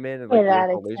that came in and like Get gave us out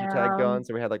of all laser tag town. guns,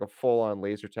 and we had like a full-on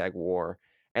laser tag war.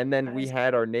 And then we Nice.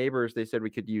 had our neighbors, they said we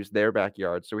could use their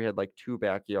backyard, so we had like 2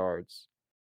 backyards.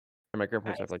 And my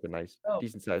grandparents have like a nice, Oh,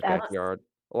 decent sized that's- backyard.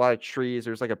 A lot of trees.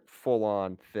 There was like a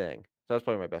full-on thing. So that's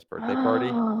probably my best birthday party.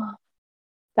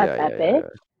 That's epic.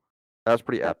 That was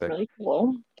pretty That's epic. really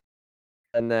cool.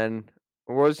 And then,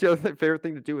 what was the other favorite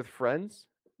thing to do with friends?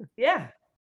 Yeah.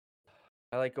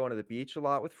 I like going to the beach a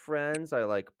lot with friends. I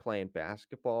like playing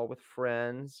basketball with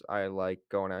friends. I like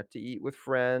going out to eat with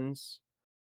friends.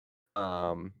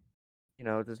 There's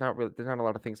not a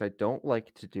lot of things I don't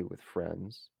like to do with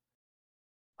friends.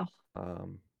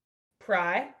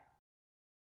 Cry.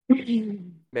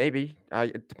 Maybe.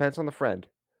 It depends on the friend.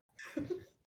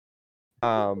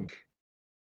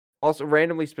 Also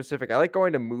randomly specific. I like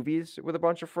going to movies with a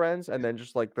bunch of friends, and then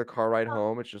just like the car ride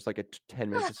home, it's just like a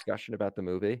 10-minute discussion about the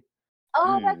movie.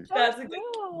 Oh, that's so That's a good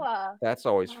cool. That's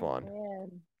always Oh, fun.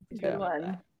 man. Good Good with one.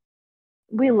 that.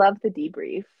 We love the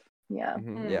debrief. Yeah.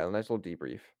 Yeah, a nice little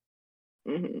debrief.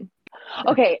 hmm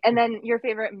Okay, and then your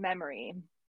favorite memory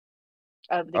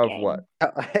of the Of game. what?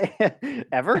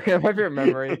 Ever? My favorite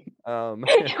memory.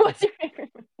 What's your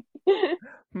favorite?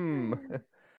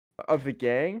 Of the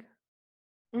gang?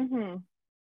 hmm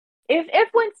If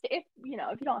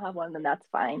you don't have one, then that's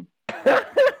fine.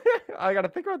 I gotta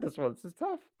think about this one. This is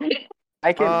tough.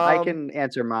 I can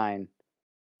answer mine.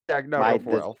 Yeah, no, My- go for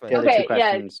it. the- I'll the think. other Okay, two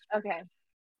questions Okay.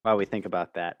 while we think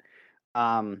about that.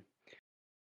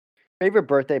 Favorite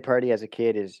birthday party as a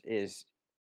kid is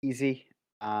easy.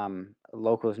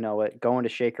 Locals know it. Going to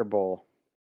Shaker Bowl.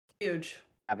 Huge.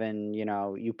 Having,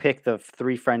 you pick the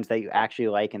 3 friends that you actually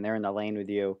like, and they're in the lane with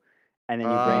you, and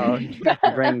then you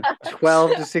bring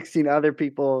 12 to 16 other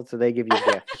people, so they give you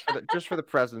gifts. just for the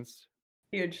presents.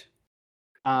 Huge.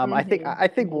 I think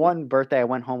Mhm. one birthday I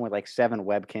went home with like 7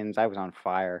 Webkins. I was on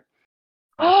fire.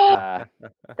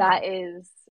 That is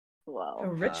A whoa.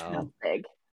 rich Wow. man. That's big.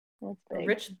 That's A big.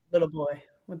 rich little boy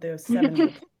with those 7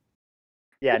 years.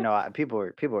 Yeah, no, people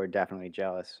were definitely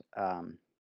jealous.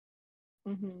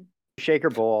 hmm Shaker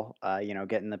Bowl,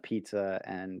 getting the pizza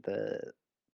and the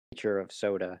pitcher of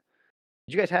soda.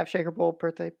 Did you guys have Shaker Bowl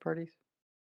birthday parties?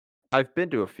 I've been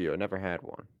to a few. I never had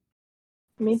one.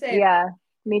 Same. Yeah,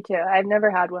 me too. I've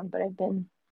never had one, but I've been.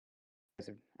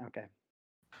 Okay.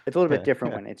 It's a little bit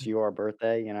different when it's your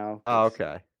birthday, Oh, 'cause-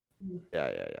 okay.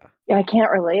 Yeah. Yeah, I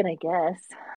can't relate, I guess.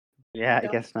 Yeah, I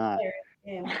Don't guess not.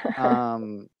 Yeah.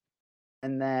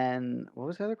 And then what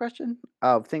was the other question?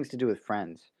 Oh, things to do with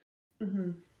friends.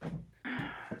 Mhm.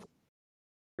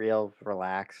 Real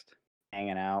relaxed,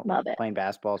 hanging out, Love it. playing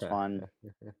basketball's fun.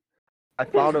 I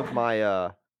thought of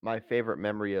my favorite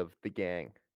memory of the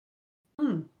gang.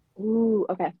 Hmm. Ooh,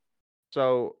 okay.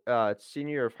 So,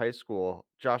 senior year of high school,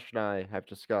 Josh and I have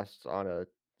discussed on a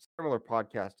similar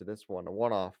podcast to this one, a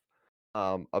one-off,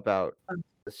 about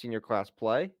the senior class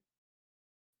play.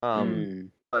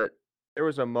 But there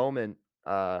was a moment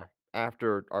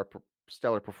after our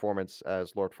stellar performance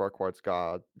as Lord Farquaad's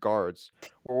guards,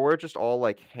 where we're just all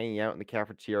like hanging out in the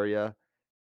cafeteria.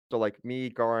 So like me,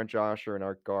 Gar, and Josh are in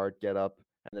our guard get up,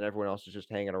 and then everyone else is just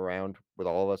hanging around with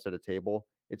all of us at a table.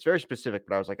 It's very specific,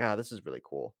 but I was like, this is really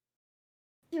cool.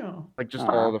 Yeah. Like just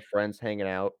Aw. all the friends hanging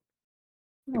out,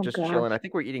 like, Oh, just gosh. chilling. I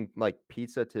think we're eating like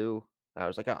pizza too. I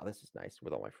was like, this is nice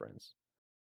with all my friends.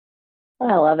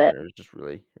 I love it. And it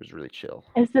was really chill.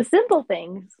 It's the simple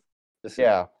things.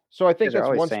 Yeah. So I think guys are that's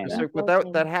always one saying that. specific, but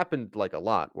Simple that things. happened like a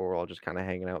lot where we're all just kind of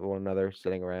hanging out with one another,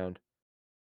 sitting around.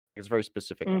 It's a very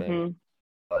specific thing, Mhm.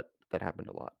 but that happened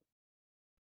a lot.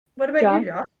 What about Josh? you,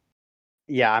 Josh?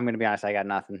 Yeah, I'm gonna be honest. I got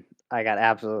nothing. I got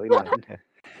absolutely nothing.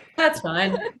 That's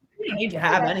fine. You don't need to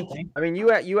have anything. I mean,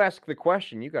 you ask the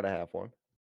question, you got to have one.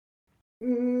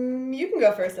 You can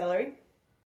go first, Ellery.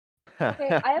 Okay,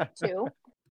 I have 2.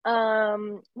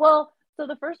 Well, so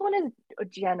the first one is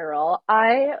general.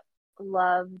 I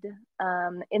loved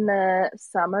in the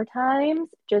summer times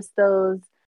just those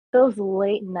those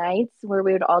late nights where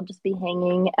we would all just be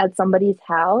hanging at somebody's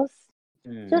house,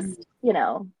 just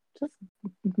just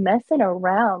messing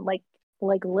around like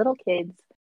little kids.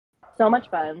 So much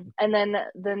fun. And then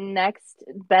the next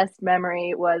best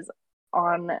memory was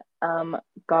on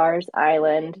Gar's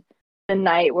Island, the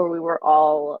night where we were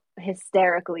all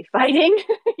hysterically fighting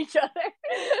each other.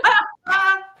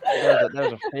 That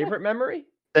was a favorite memory?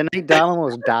 The night Dom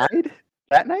almost died?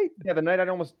 That night? Yeah, the night I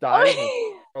almost died of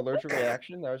an allergic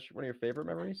reaction. That was one of your favorite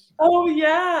memories? Oh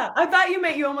yeah, I thought you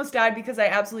meant you almost died because I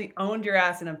absolutely owned your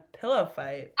ass in a pillow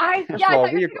fight. I First yeah, of all,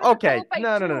 I thought you were gonna okay, pillow fight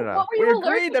no. too. What were We you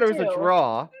agreed that it was allergic a to?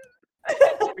 draw.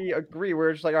 We agree.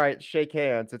 We're just like, all right, shake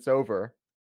hands. It's over.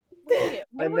 Wait,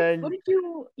 And what then did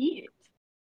you eat?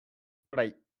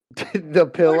 but The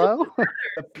pillow?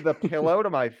 the pillow to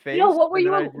my face. No, what were and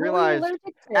you then I what were you realized allergic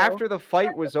to? after the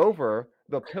fight was over,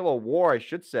 the pillow war, I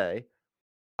should say.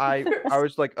 I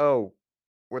was like, oh,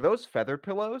 were those feather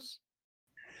pillows?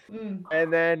 Mm.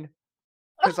 And then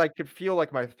because I could feel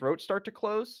like my throat start to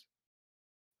close.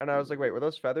 And I was like, wait, were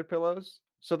those feather pillows?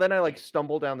 So then I like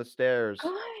stumble down the stairs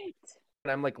What?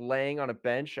 and I'm like laying on a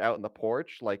bench out in the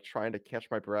porch, like trying to catch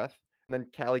my breath. And then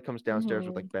Callie comes downstairs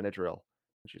with like Benadryl.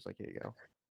 And she's like, here you go.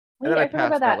 Wait, And then I I forgot about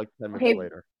passed that. out like 10 Okay. minutes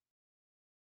later.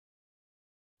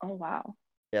 Oh wow.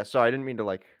 Yeah, so I didn't mean to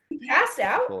like You passed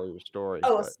out? spoil your story.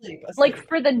 Oh, but... asleep. Like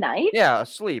for the night? Yeah,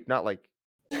 asleep, not like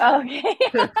Okay.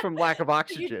 from lack of You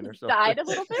oxygen or just something. died a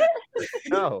little bit?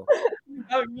 No.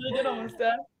 Oh, you really did almost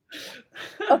die.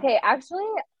 Okay, actually,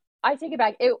 I take it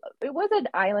back. It was an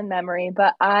island memory,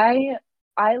 but I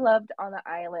loved on the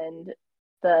island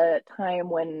the time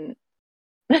when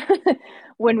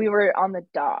when we were on the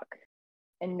dock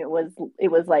and it was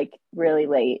like really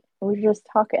late. We were just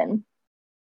talking.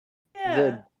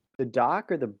 Yeah. The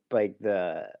dock or the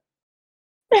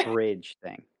bridge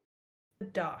thing? The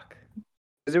dock.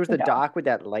 Because there was The the dock. dock with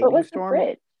that What lightning was the storm.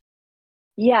 bridge?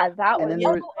 Yeah, that And was. then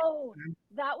there was- Oh,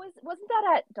 that wasn't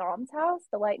that at Dom's house,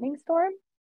 the lightning storm?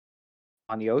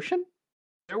 On the ocean?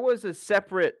 There was a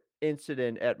separate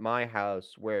incident at my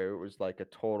house where it was like a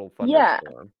total Yeah.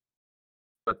 thunderstorm.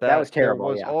 But That was terrible,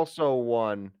 There was yeah. also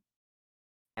one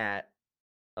at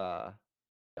the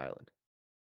island.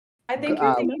 I think you're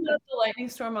Um, thinking about the lightning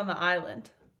storm on the island,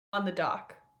 on the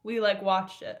dock. We like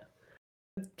watched it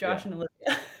with Josh and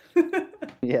Olivia.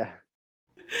 Yeah.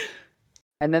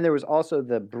 And then there was also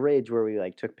the bridge where we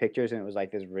like took pictures and it was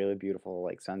like this really beautiful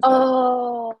like sunset.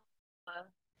 Oh,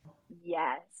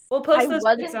 yes. We'll post I those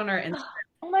wasn't- pics on our Instagram.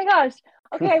 Oh my gosh.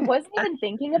 Okay, I wasn't even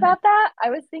thinking about that. I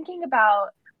was thinking about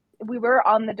we were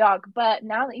on the dock, but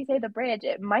now that you say the bridge,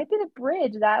 it might be the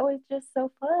bridge. That was just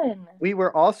so fun. We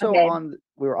were also Okay. on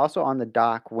the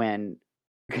dock when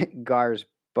Gar's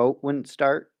boat wouldn't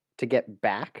start to get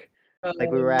back.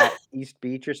 Like we were at East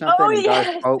Beach or something, and yes.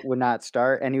 Gar's boat would not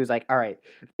start, and he was like, "All right,"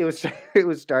 it was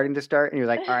starting to start, and he was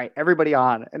like, "All right, everybody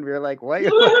on," and we were like, "What?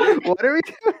 What are we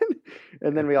doing?"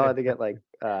 And then we all had to get like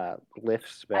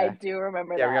lifts I back, do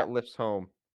remember Yeah, that. we got lifts home.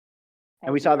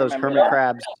 and we I saw do those remember hermit that.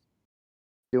 crabs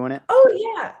doing it. Oh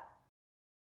yeah.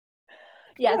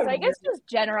 Yeah, so I guess just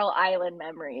general island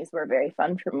memories were very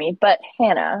fun for me. But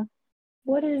Hannah,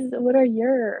 what are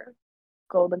your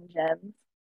golden gems?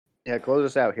 Yeah, close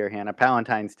us out here, Hannah.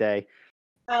 Valentine's Day.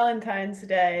 Valentine's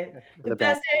Day. The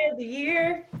best day of the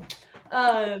year.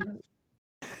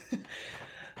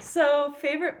 So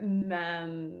favorite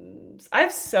memes. I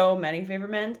have so many favorite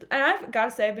memes, and I've got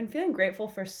to say I've been feeling grateful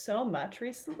for so much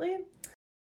recently.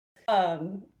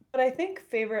 But I think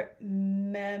favorite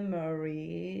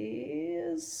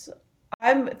memories.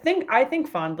 I think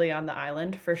fondly on the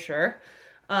island for sure.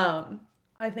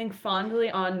 I think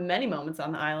fondly on many moments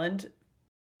on the island.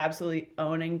 Absolutely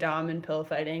owning Dom and pillow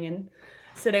fighting and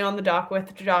sitting on the dock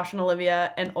with Josh and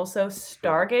Olivia, and also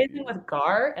stargazing with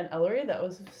Gar and Ellery. That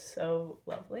was so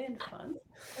lovely and fun.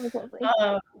 That was lovely.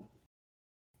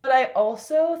 But I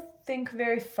also think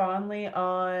very fondly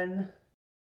on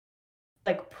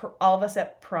like all of us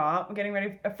at prom, getting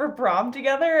ready for prom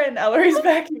together in Ellery's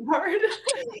backyard.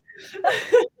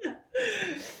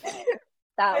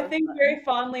 I think fun. very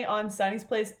fondly on Sunny's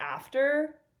place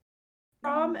after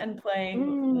prom and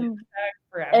playing Laser Tag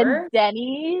forever. And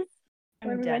Denny's.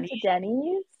 And We went to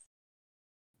Denny's.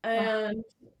 And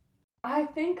I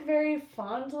think very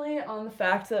fondly on the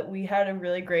fact that we had a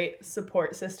really great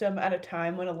support system at a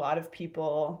time when a lot of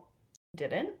people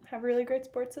didn't have a really great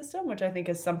support system, which I think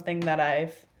is something that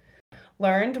I've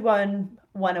learned when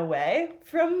went away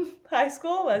from high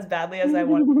school as badly as I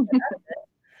wanted to get out of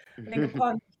it. I think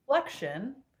upon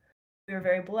reflection, we were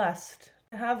very blessed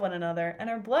to have one another and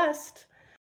are blessed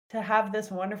to have this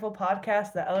wonderful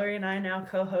podcast that Ellery and I now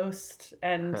co-host,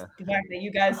 and the fact that you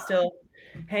guys still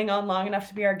hang on long enough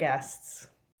to be our guests.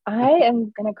 I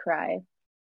am gonna cry.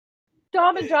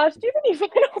 Dom and Josh, do you have any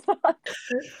final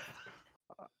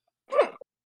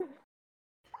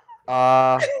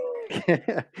thoughts?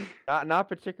 Not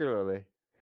particularly.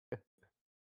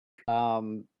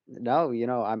 No,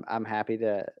 I'm happy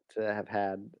to have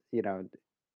had,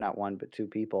 not one but two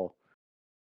people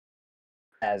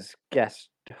as guest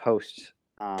hosts.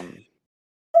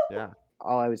 Yeah.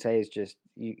 All I would say is just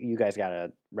you guys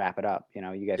gotta wrap it up. You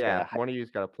guys Yeah. gotta One of you's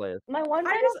got to play it. My one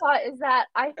I final just- thought is that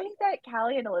I think that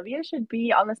Callie and Olivia should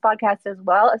be on this podcast as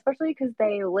well, especially because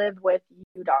they live with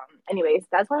you, Dom. Anyways,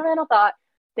 that's my final thought.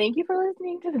 Thank you for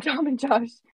listening to the Dom and Josh,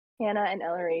 Hannah, and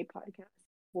Ellery podcast.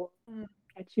 We'll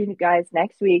catch you guys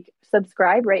next week.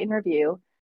 Subscribe, rate, and review.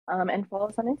 And follow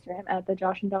us on Instagram at the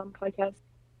Josh and Dom podcast.